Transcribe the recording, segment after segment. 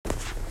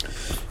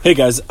Hey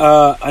guys,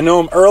 I know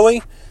I'm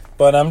early,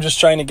 but I'm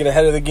just trying to get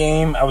ahead of the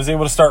game. I was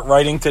able to start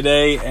writing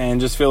today and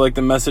just feel like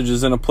the message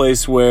is in a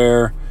place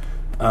where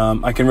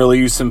I can really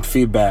use some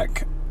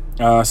feedback.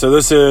 So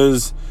this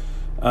is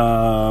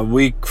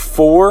week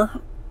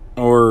 4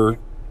 or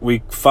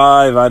week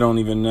 5, I don't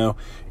even know.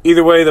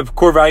 Either way, the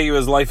core value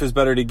is life is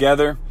better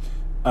together.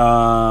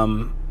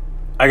 I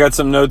got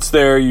some notes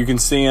there. You can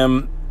see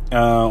them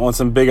on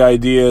some big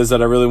ideas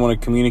that I really want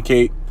to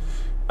communicate.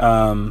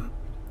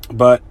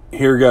 But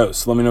here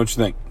goes. Let me know what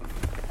you think.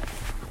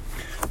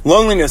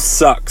 Loneliness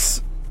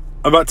sucks.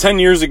 About 10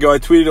 years ago, I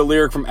tweeted a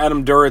lyric from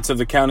Adam Duritz of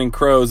the Counting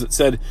Crows that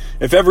said,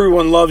 "If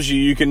everyone loves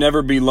you, you can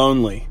never be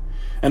lonely."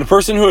 And a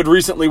person who had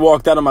recently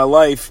walked out of my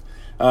life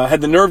had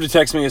the nerve to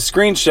text me a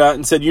screenshot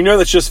and said, "You know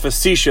that's just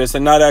facetious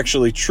and not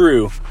actually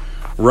true,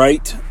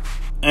 right?"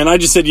 And I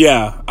just said,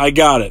 "Yeah, I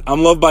got it.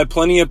 I'm loved by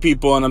plenty of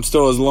people and I'm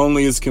still as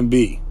lonely as can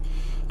be."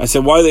 I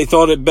said, why they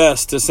thought it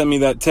best to send me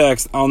that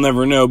text, I'll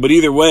never know. But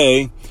either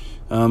way,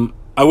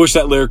 I wish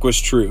that lyric was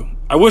true.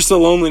 I wish the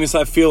loneliness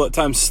I feel at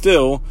times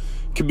still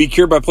could be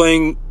cured by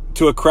playing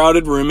to a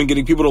crowded room and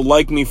getting people to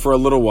like me for a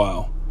little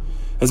while.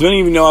 As many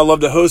of you know, I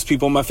love to host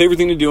people. My favorite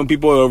thing to do when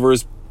people are over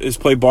is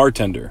play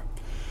bartender.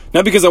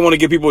 Not because I want to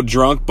get people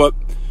drunk, but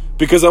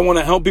because I want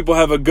to help people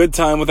have a good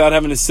time without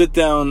having to sit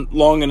down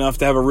long enough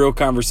to have a real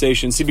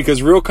conversation. See,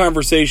 because real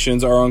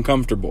conversations are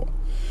uncomfortable.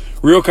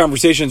 Real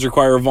conversations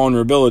require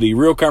vulnerability.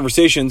 Real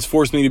conversations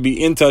force me to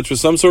be in touch with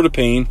some sort of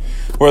pain,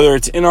 whether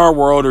it's in our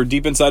world or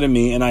deep inside of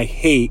me, and I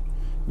hate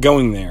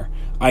going there.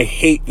 I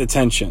hate the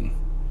tension.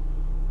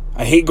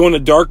 I hate going to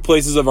dark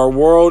places of our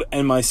world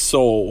and my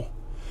soul.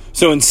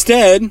 So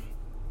instead,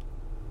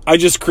 I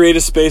just create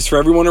a space for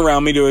everyone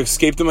around me to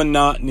escape the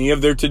monotony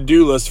of their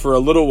to-do list for a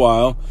little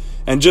while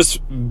and just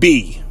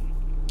be.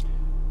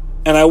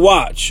 And I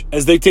watch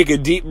as they take a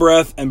deep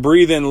breath and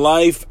breathe in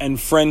life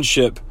and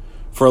friendship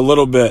for a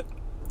little bit.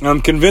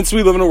 I'm convinced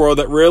we live in a world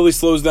that rarely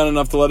slows down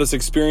enough to let us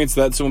experience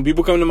that. So when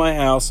people come to my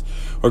house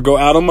or go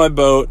out on my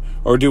boat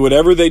or do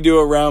whatever they do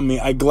around me,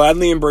 I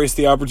gladly embrace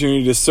the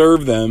opportunity to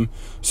serve them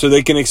so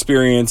they can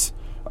experience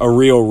a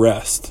real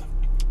rest.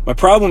 My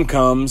problem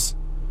comes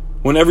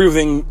when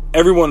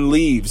everyone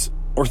leaves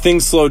or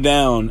things slow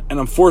down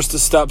and I'm forced to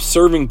stop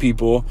serving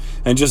people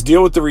and just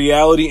deal with the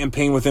reality and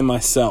pain within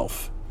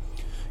myself.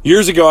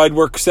 Years ago, I'd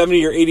work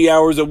 70 or 80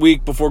 hours a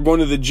week before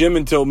going to the gym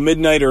until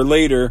midnight or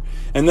later,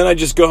 and then I'd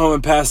just go home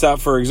and pass out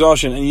for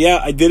exhaustion. And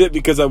yeah, I did it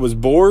because I was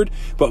bored,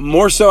 but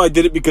more so I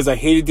did it because I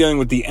hated dealing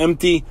with the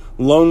empty,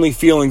 lonely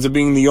feelings of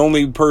being the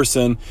only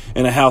person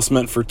in a house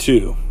meant for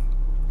two.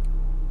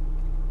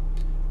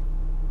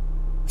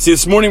 See,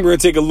 this morning we're going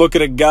to take a look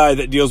at a guy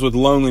that deals with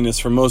loneliness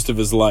for most of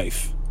his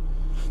life.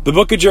 The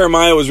book of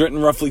Jeremiah was written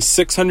roughly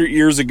 600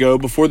 years ago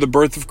before the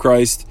birth of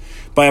Christ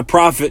by a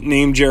prophet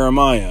named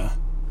Jeremiah.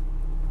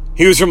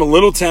 He was from a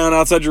little town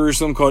outside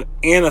Jerusalem called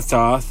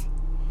Anathoth,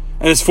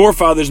 and his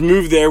forefathers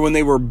moved there when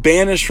they were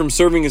banished from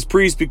serving as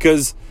priests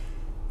because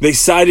they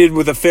sided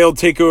with a failed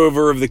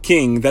takeover of the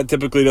king. That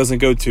typically doesn't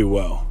go too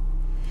well.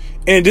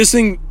 In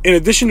addition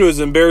to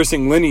his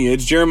embarrassing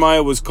lineage,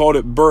 Jeremiah was called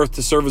at birth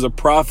to serve as a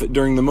prophet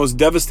during the most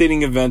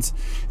devastating events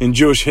in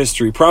Jewish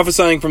history,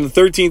 prophesying from the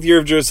 13th year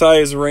of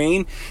Josiah's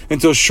reign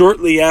until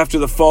shortly after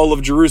the fall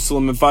of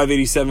Jerusalem in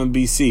 587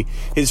 BC.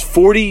 His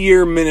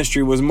 40-year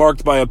ministry was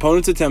marked by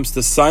opponents' attempts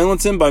to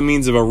silence him by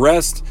means of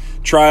arrest,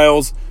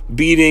 trials,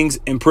 beatings,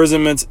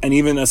 imprisonments, and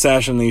even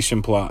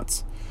assassination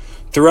plots.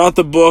 Throughout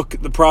the book,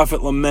 the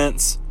prophet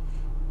laments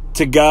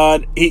to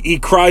God. He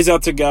cries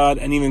out to God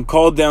and even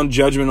called down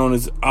judgment on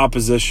his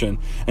opposition.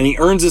 And he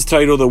earns his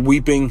title, the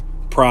Weeping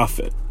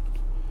Prophet.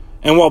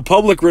 And while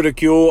public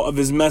ridicule of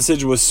his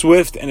message was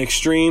swift and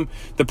extreme,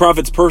 the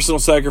prophet's personal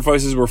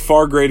sacrifices were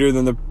far greater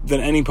than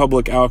any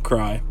public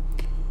outcry.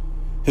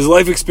 His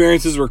life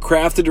experiences were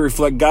crafted to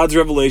reflect God's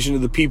revelation to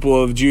the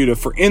people of Judah.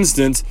 For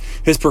instance,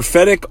 his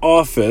prophetic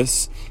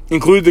office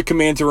included the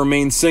command to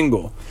remain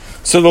single.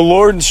 So the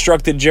Lord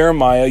instructed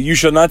Jeremiah, "You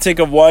shall not take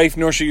a wife,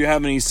 nor shall you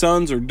have any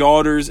sons or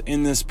daughters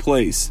in this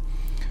place."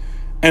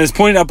 And as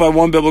pointed out by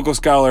one biblical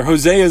scholar,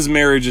 Hosea's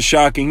marriage is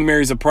shocking. He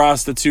marries a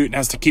prostitute and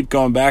has to keep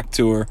going back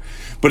to her,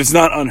 but it's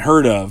not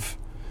unheard of.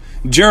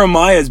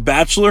 Jeremiah's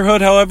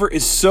bachelorhood, however,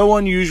 is so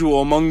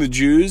unusual among the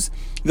Jews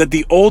that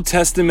the Old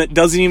Testament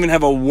doesn't even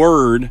have a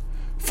word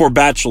for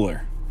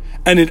bachelor.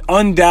 And it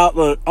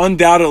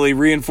undoubtedly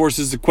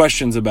reinforces the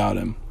questions about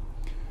him.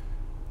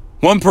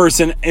 One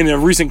person in a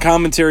recent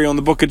commentary on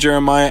the book of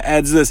Jeremiah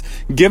adds this: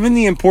 given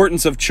the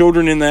importance of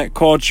children in that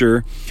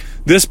culture,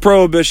 this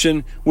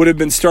prohibition would have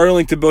been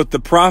startling to both the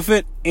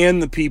prophet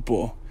and the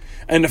people.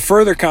 And to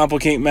further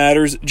complicate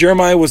matters,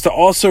 Jeremiah was to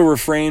also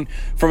refrain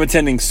from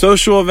attending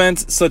social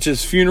events such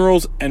as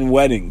funerals and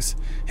weddings.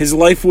 His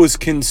life was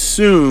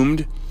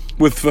consumed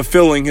with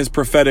fulfilling his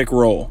prophetic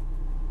role.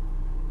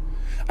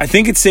 I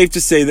think it's safe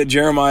to say that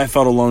Jeremiah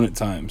felt alone at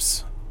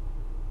times.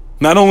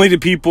 Not only did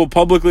people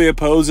publicly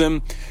oppose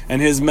him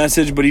and his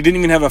message, but he didn't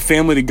even have a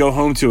family to go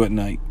home to at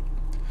night.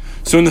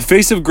 So in the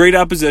face of great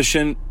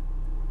opposition,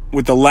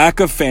 with the lack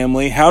of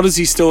family, how does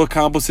he still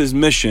accomplish his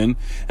mission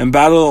and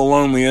battle the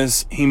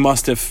loneliness he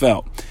must have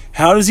felt?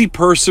 How does he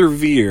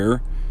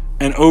persevere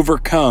and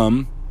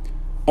overcome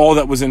all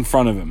that was in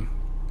front of him?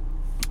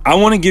 I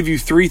want to give you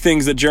 3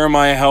 things that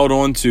Jeremiah held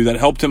on to that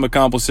helped him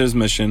accomplish his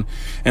mission.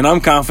 And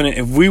I'm confident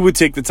if we would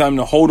take the time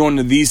to hold on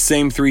to these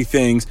same 3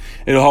 things,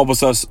 it'll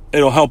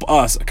help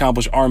us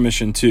accomplish our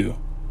mission too.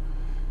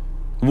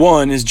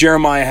 One is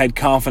Jeremiah had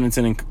confidence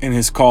in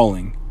his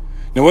calling.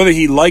 Now, whether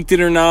he liked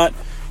it or not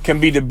can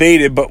be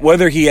debated, but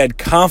whether he had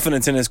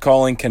confidence in his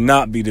calling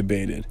cannot be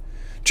debated.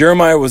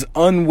 Jeremiah was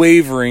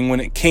unwavering when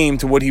it came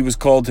to what he was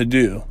called to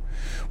do.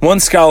 One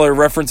scholar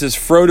references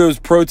Frodo's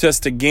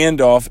protest to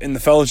Gandalf in the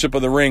Fellowship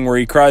of the Ring, where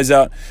he cries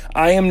out,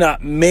 "I am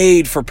not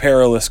made for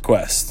perilous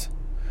quest.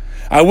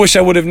 I wish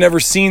I would have never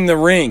seen the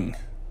ring.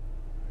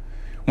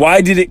 Why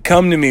did it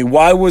come to me?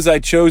 Why was I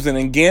chosen?"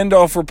 And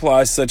Gandalf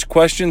replies, "Such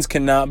questions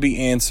cannot be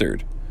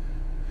answered.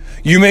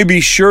 You may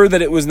be sure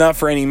that it was not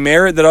for any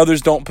merit that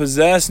others don't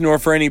possess, nor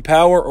for any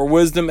power or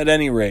wisdom at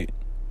any rate.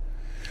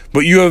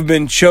 But you have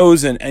been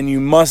chosen, and you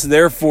must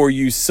therefore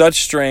use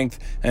such strength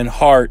and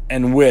heart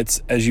and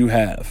wits as you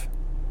have."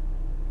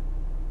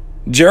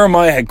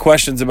 Jeremiah had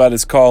questions about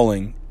his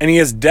calling, and he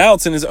has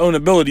doubts in his own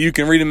ability. You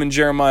can read him in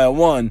Jeremiah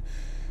 1.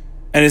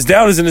 And his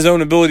doubt is in his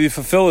own ability to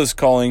fulfill his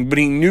calling, but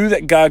he knew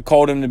that God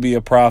called him to be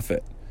a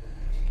prophet.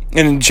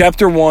 And in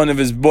chapter 1 of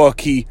his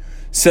book, he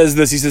says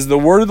this. He says, "The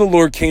word of the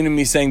Lord came to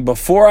me saying,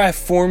 before I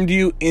formed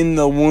you in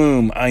the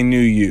womb, I knew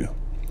you.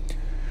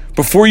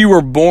 Before you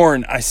were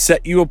born, I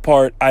set you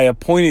apart. I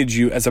appointed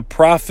you as a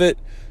prophet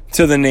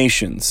to the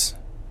nations."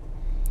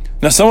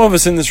 Now, some of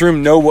us in this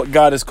room know what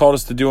God has called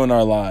us to do in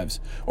our lives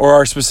or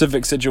our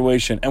specific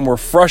situation, and we're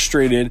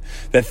frustrated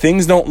that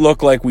things don't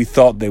look like we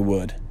thought they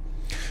would.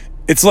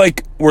 It's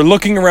like we're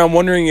looking around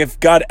wondering if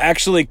God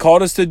actually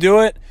called us to do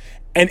it,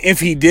 and if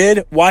he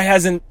did, why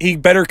hasn't he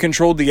better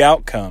controlled the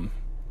outcome?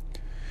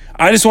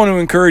 I just want to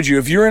encourage you,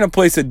 if you're in a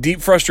place of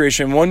deep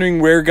frustration, wondering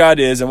where God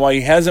is and why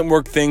he hasn't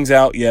worked things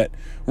out yet,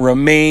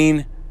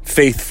 remain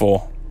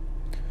faithful.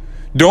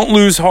 Don't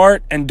lose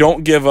heart and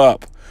don't give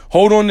up.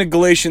 Hold on to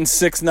Galatians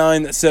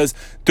 6:9 that says,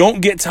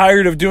 "Don't get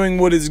tired of doing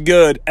what is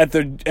good.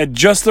 At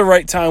just the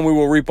right time, we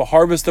will reap a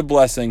harvest of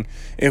blessing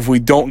if we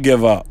don't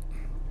give up."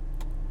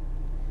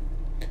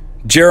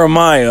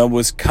 Jeremiah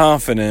was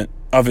confident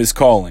of his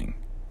calling.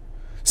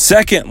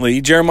 Secondly,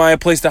 Jeremiah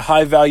placed a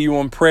high value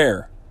on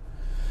prayer.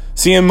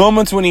 See, in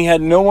moments when he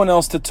had no one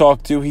else to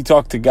talk to, he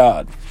talked to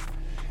God.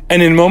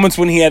 And in moments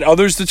when he had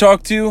others to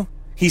talk to,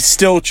 he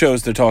still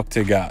chose to talk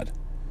to God.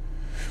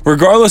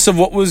 Regardless of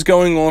what was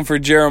going on for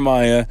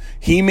Jeremiah,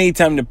 he made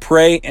time to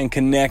pray and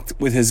connect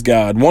with his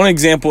God. One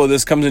example of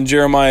this comes in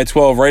Jeremiah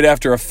 12, right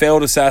after a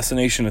failed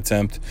assassination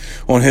attempt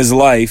on his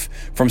life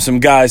from some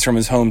guys from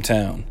his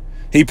hometown.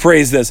 He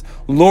prays this,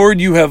 "Lord,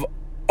 you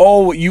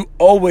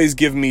always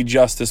give me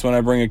justice when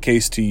I bring a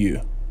case to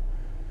you.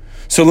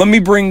 So let me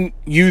bring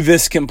you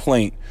this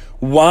complaint.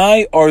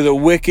 Why are the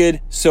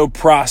wicked so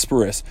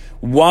prosperous?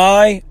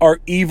 Why are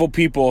evil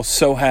people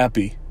so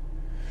happy?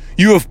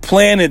 You have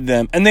planted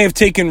them, and they have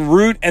taken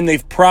root, and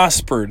they've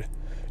prospered.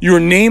 Your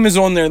name is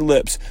on their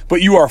lips,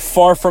 but you are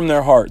far from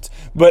their hearts.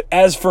 But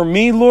as for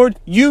me, Lord,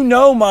 you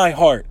know my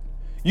heart.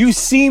 You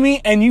see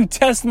me, and you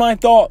test my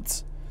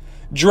thoughts.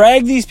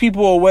 Drag these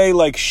people away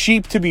like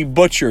sheep to be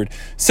butchered.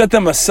 Set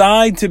them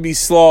aside to be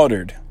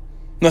slaughtered."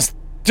 Now,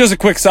 just a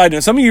quick side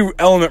note. Some of you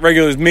Element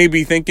regulars may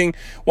be thinking,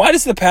 why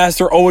does the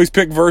pastor always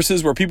pick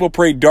verses where people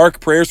pray dark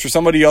prayers for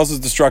somebody else's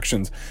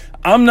destructions?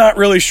 I'm not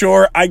really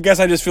sure. I guess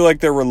I just feel like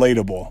they're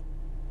relatable.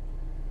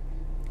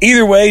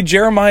 Either way,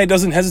 Jeremiah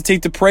doesn't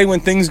hesitate to pray when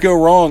things go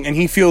wrong and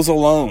he feels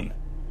alone.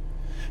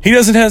 He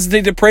doesn't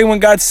hesitate to pray when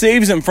God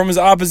saves him from his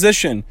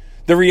opposition.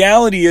 The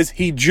reality is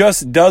he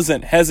just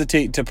doesn't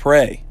hesitate to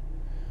pray.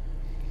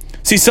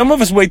 See, some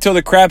of us wait till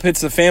the crap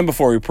hits the fan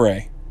before we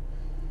pray.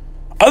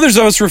 Others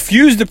of us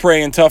refuse to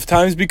pray in tough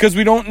times because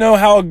we don't know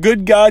how a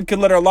good God could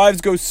let our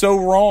lives go so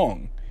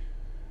wrong.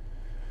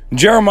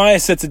 Jeremiah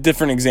sets a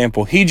different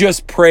example. He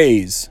just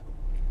prays.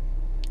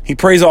 He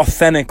prays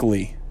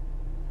authentically.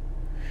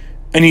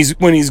 And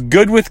when he's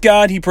good with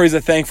God, he prays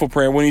a thankful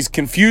prayer. When he's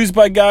confused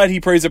by God, he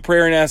prays a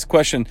prayer and asks a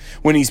question.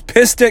 When he's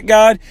pissed at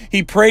God,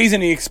 he prays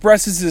and he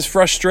expresses his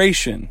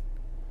frustration.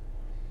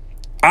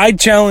 I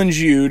challenge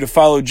you to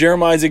follow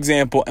Jeremiah's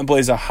example and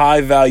place a high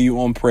value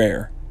on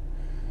prayer.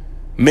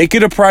 Make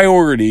it a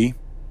priority,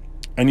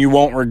 and you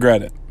won't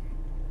regret it.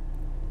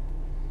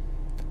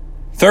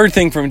 Third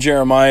thing from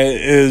Jeremiah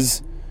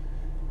is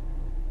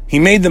he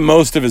made the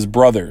most of his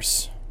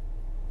brothers.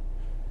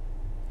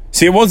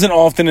 See, it wasn't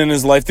often in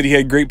his life that he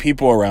had great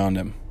people around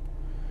him.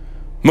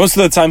 Most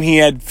of the time he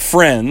had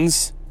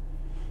friends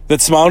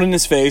that smiled in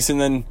his face and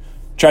then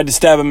tried to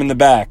stab him in the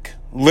back,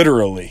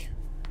 literally.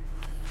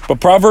 But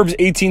Proverbs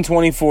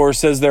 18:24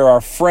 says there are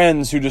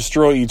friends who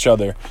destroy each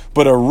other,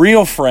 but a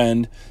real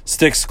friend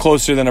sticks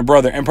closer than a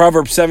brother. And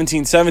Proverbs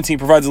 17:17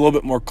 provides a little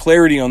bit more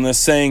clarity on this,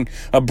 saying,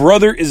 a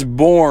brother is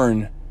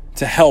born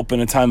to help in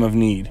a time of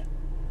need.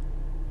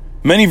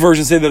 Many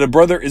versions say that a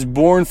brother is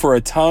born for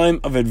a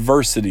time of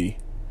adversity.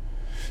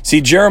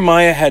 See,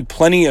 Jeremiah had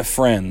plenty of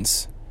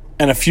friends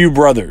and a few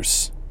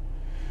brothers.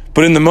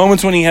 But in the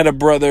moments when he had a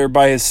brother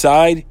by his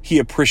side, he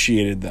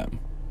appreciated them.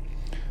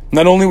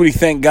 Not only would he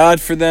thank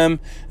God for them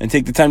and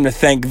take the time to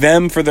thank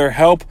them for their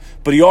help,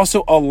 but he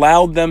also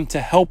allowed them to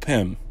help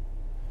him.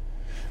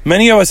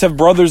 Many of us have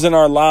brothers in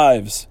our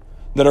lives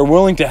that are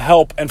willing to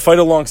help and fight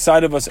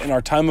alongside of us in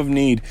our time of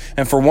need.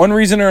 And for one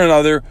reason or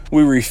another,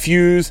 we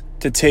refuse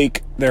to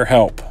take their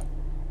help.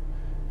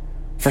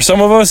 For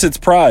some of us, it's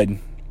pride.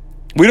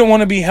 We don't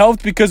want to be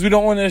helped because we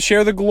don't want to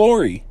share the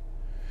glory.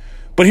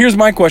 But here's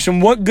my question.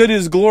 What good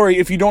is glory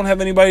if you don't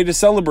have anybody to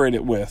celebrate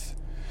it with?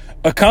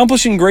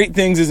 Accomplishing great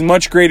things is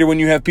much greater when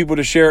you have people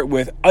to share it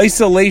with.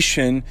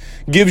 Isolation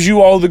gives you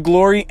all the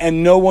glory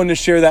and no one to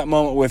share that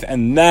moment with.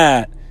 And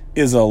that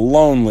is a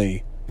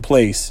lonely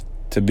place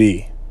to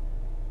be.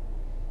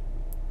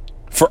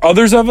 For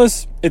others of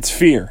us, it's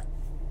fear.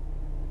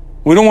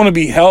 We don't want to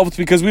be helped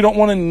because we don't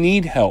want to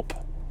need help.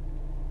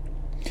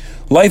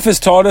 Life has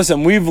taught us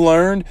and we've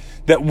learned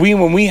that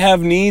when we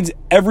have needs,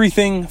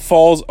 everything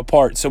falls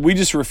apart. So we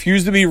just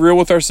refuse to be real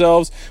with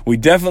ourselves. We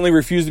definitely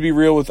refuse to be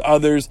real with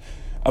others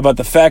about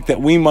the fact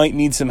that we might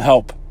need some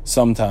help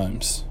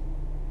sometimes.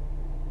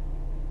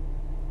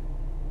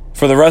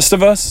 For the rest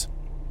of us,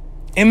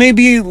 it may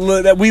be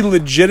that we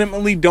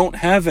legitimately don't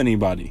have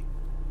anybody.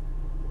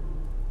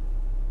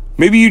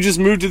 Maybe you just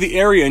moved to the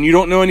area and you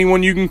don't know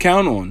anyone you can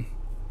count on.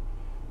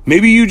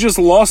 Maybe you just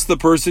lost the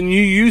person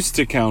you used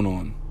to count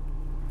on.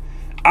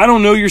 I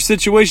don't know your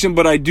situation,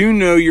 but I do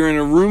know you're in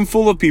a room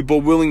full of people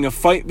willing to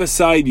fight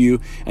beside you,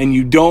 and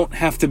you don't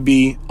have to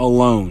be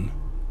alone.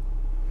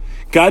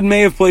 God may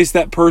have placed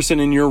that person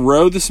in your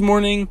row this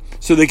morning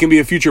so they can be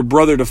a future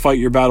brother to fight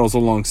your battles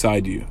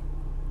alongside you.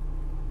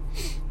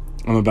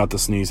 I'm about to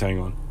sneeze, hang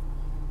on.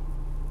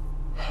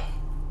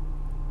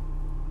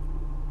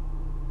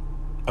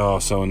 Oh,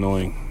 so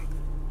annoying.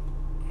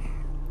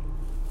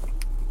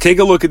 Take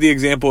a look at the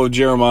example of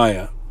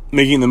Jeremiah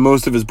making the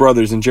most of his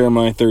brothers in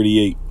Jeremiah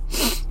 38.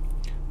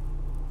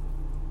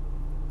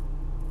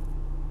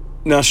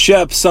 Now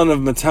Shep, son of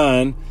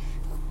Matan,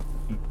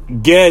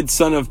 Ged,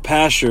 son of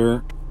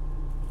Pashur,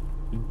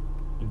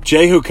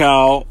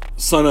 Jehukal,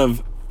 son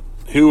of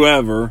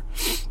whoever,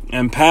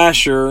 and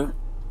Pashur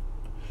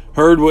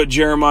heard what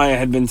Jeremiah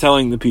had been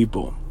telling the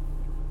people.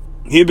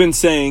 He had been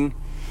saying,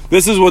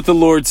 "This is what the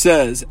Lord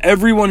says.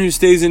 Everyone who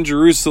stays in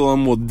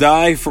Jerusalem will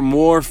die from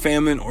war,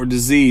 famine, or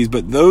disease,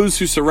 but those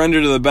who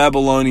surrender to the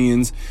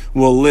Babylonians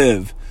will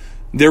live.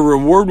 Their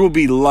reward will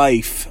be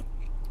life.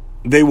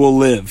 They will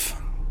live."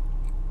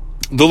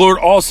 The Lord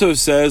also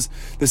says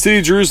the city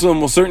of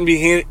Jerusalem will certainly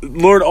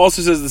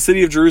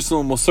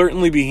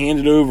be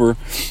handed over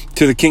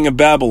to the king of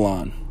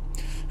Babylon,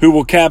 who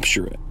will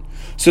capture it.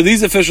 So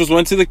these officials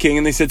went to the king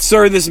and they said,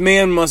 "Sir, this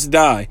man must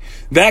die."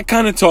 That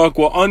kind of talk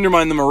will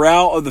undermine the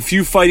morale of the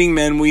few fighting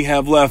men we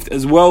have left,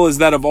 as well as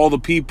that of all the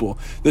people.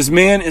 This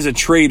man is a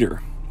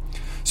traitor.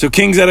 So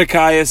King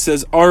Zedekiah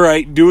says, "All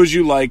right, do as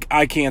you like.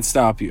 I can't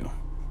stop you."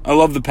 I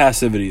love the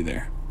passivity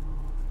there.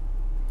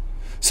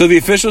 So the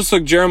officials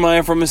took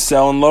Jeremiah from his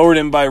cell and lowered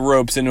him by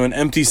ropes into an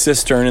empty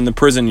cistern in the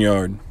prison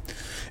yard.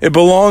 It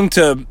belonged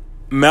to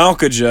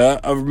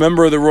Malchijah, a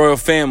member of the royal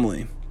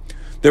family.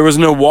 There was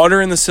no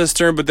water in the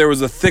cistern, but there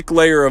was a thick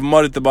layer of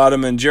mud at the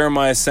bottom, and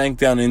Jeremiah sank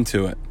down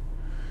into it.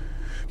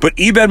 But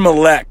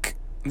Ebed-Melech,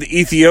 the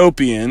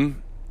Ethiopian,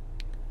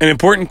 an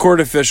important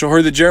court official,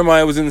 heard that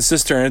Jeremiah was in the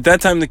cistern. At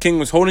that time, the king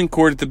was holding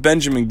court at the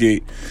Benjamin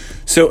gate.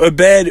 So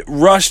Ebed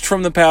rushed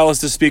from the palace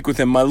to speak with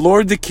him. "My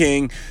lord the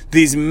king,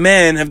 these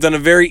men have done a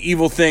very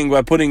evil thing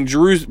by putting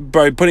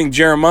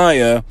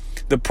Jeremiah,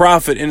 the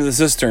prophet, into the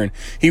cistern.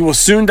 He will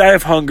soon die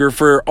of hunger,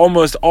 for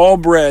almost all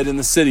bread in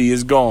the city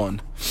is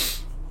gone."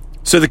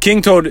 So the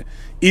king told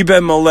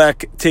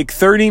Ebed-Melech, "Take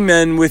 30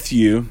 men with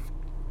you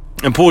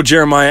and pull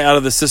Jeremiah out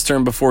of the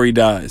cistern before he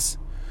dies."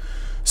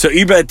 So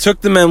Ebed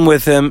took the men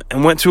with him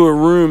and went to a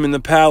room in the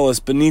palace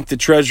beneath the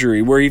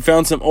treasury, where he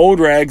found some old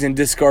rags and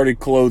discarded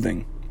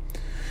clothing.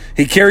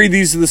 He carried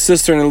these to the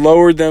cistern and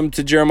lowered them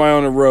to Jeremiah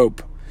on a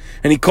rope.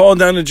 And he called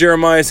down to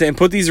Jeremiah, saying,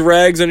 "Put these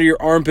rags under your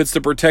armpits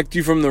to protect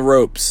you from the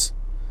ropes."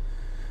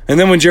 And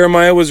then when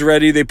Jeremiah was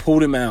ready, they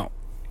pulled him out.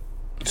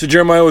 So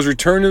Jeremiah was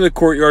returned to the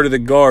courtyard of the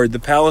guard, the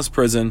palace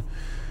prison,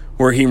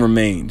 where he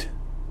remained.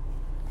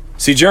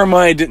 See,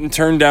 Jeremiah didn't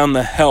turn down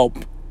the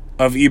help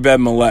of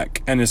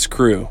Ebed-Melech and his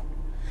crew.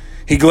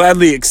 He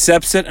gladly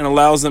accepts it and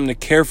allows them to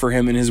care for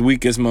him in his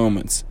weakest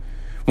moments.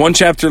 One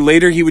chapter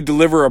later, he would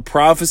deliver a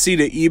prophecy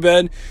to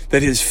Ebed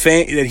that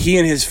he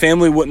and his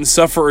family wouldn't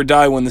suffer or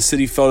die when the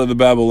city fell to the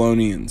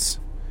Babylonians.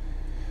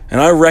 And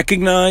I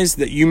recognize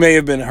that you may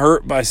have been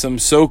hurt by some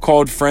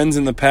so-called friends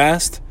in the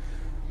past,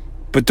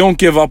 but don't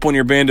give up on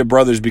your band of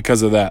brothers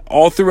because of that.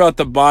 All throughout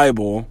the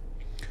Bible,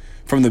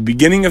 from the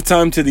beginning of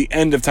time to the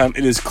end of time,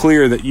 it is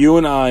clear that you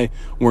and I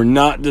were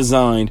not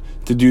designed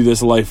to do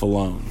this life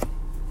alone.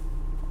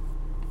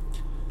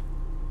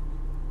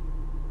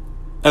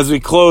 As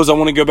we close, I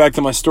want to go back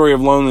to my story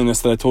of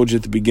loneliness that I told you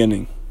at the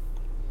beginning.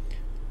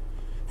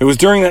 It was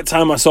during that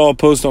time I saw a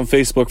post on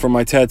Facebook from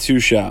my tattoo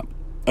shop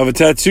of a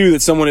tattoo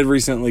that someone had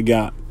recently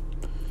got.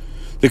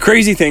 The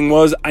crazy thing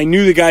was, I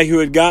knew the guy who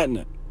had gotten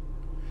it.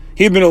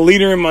 He had been a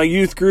leader in my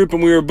youth group,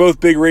 and we were both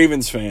big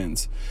Ravens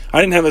fans.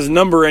 I didn't have his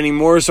number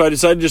anymore, so I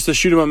decided just to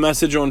shoot him a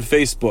message on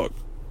Facebook.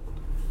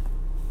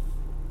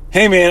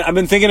 Hey man, I've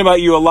been thinking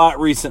about you a lot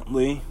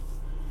recently,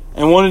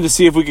 and wanted to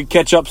see if we could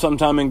catch up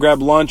sometime and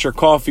grab lunch or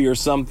coffee or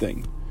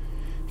something.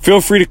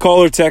 Feel free to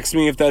call or text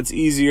me if that's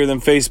easier than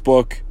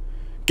Facebook.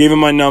 Gave him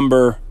my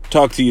number.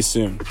 Talk to you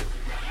soon.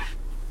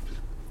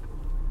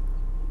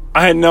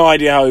 I had no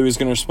idea how he was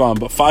going to respond,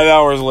 but 5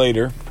 hours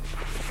later,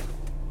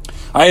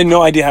 I had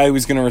no idea how he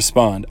was going to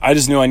respond. I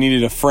just knew I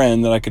needed a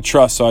friend that I could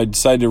trust, so I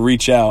decided to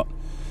reach out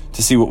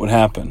to see what would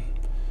happen.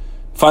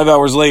 5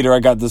 hours later, I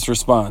got this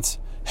response.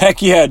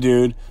 Heck yeah,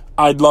 dude.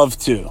 I'd love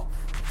to.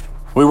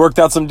 We worked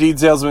out some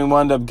details and we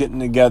wound up getting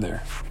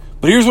together.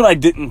 But here's what I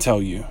didn't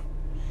tell you.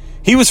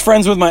 He was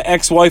friends with my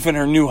ex-wife and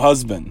her new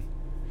husband.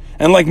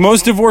 And like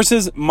most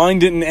divorces, mine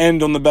didn't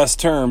end on the best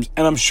terms,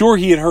 and I'm sure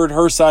he had heard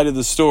her side of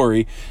the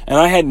story, and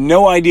I had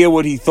no idea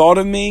what he thought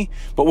of me,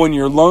 but when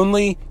you're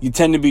lonely, you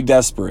tend to be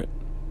desperate.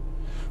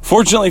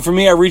 Fortunately for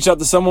me, I reached out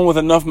to someone with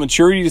enough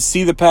maturity to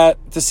see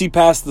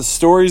past the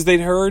stories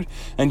they'd heard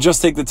and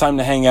just take the time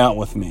to hang out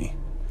with me.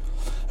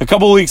 A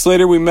couple of weeks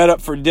later, we met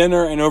up for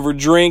dinner, and over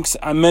drinks,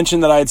 I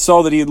mentioned that I had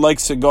saw that he had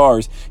liked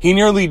cigars. He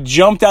nearly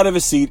jumped out of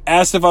his seat,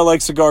 asked if I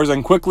liked cigars,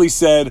 and quickly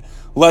said,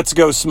 "Let's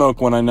go smoke,"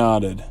 when I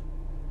nodded.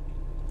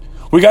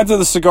 We got to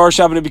the cigar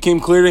shop, and it became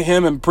clear to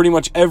him and pretty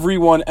much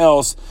everyone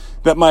else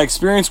that my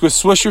experience with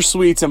Swisher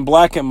Sweets and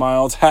Black &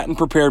 Milds hadn't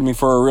prepared me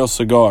for a real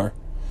cigar.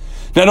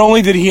 Not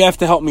only did he have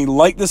to help me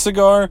light the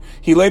cigar,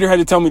 he later had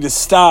to tell me to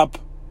stop.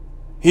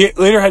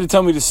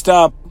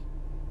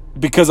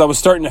 Because I was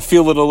starting to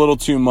feel it a little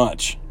too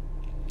much.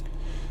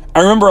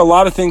 I remember a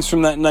lot of things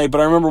from that night, but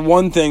I remember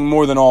one thing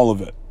more than all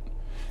of it.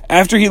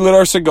 After he lit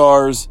our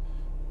cigars,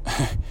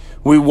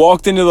 we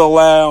walked into the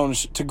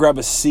lounge to grab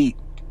a seat.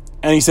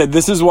 And he said,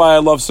 "This is why I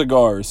love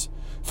cigars.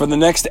 For the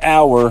next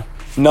hour,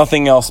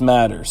 nothing else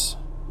matters."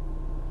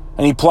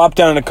 And he plopped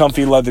down in a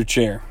comfy leather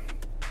chair.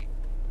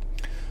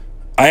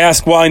 I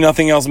asked why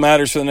nothing else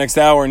matters for the next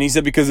hour, and he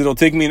said because it'll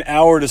take me an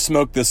hour to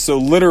smoke this, so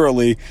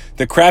literally,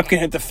 the crap can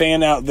hit the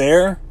fan out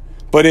there,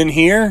 but in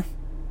here,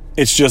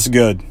 it's just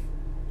good.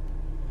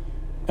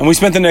 And we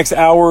spent the next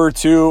hour or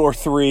two or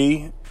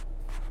three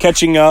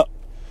catching up,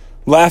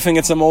 laughing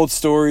at some old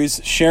stories,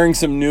 sharing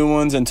some new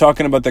ones, and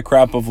talking about the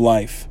crap of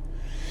life.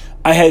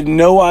 I had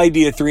no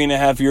idea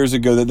 3.5 years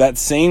ago that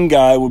same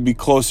guy would be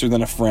closer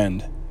than a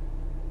friend.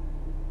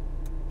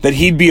 That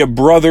he'd be a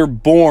brother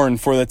born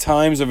for the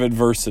times of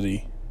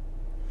adversity.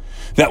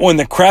 That when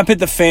the crap hit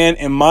the fan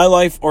in my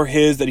life or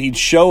his, that he'd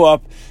show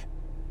up,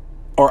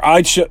 or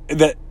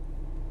that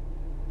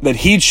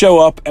he'd show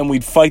up and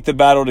we'd fight the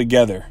battle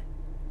together.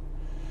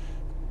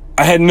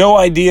 I had no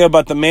idea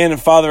about the man and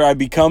father I'd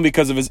become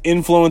because of his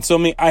influence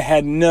on me. I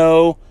had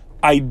no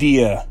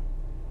idea.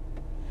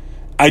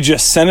 I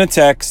just sent a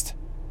text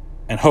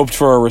and hoped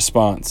for a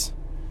response.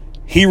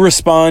 He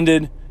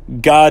responded.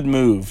 God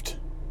moved.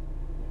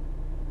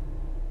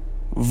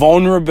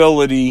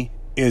 Vulnerability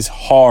is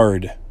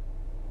hard.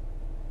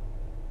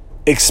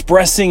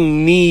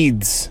 Expressing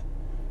needs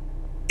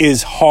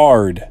is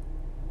hard.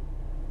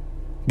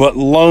 But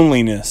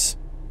loneliness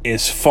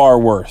is far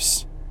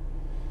worse.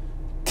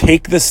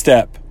 Take the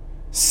step,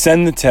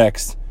 send the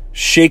text,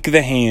 shake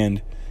the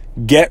hand,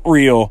 get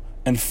real,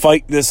 and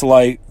fight this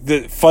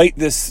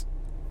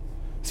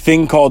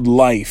thing called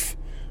life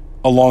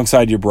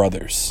alongside your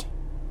brothers.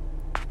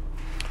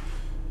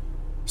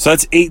 So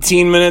that's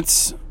 18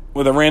 minutes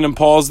with a random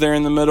pause there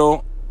in the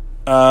middle.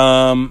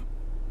 I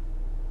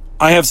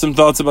have some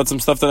thoughts about some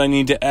stuff that I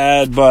need to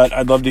add, but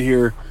I'd love to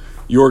hear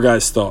your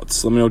guys'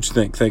 thoughts. Let me know what you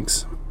think.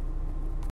 Thanks.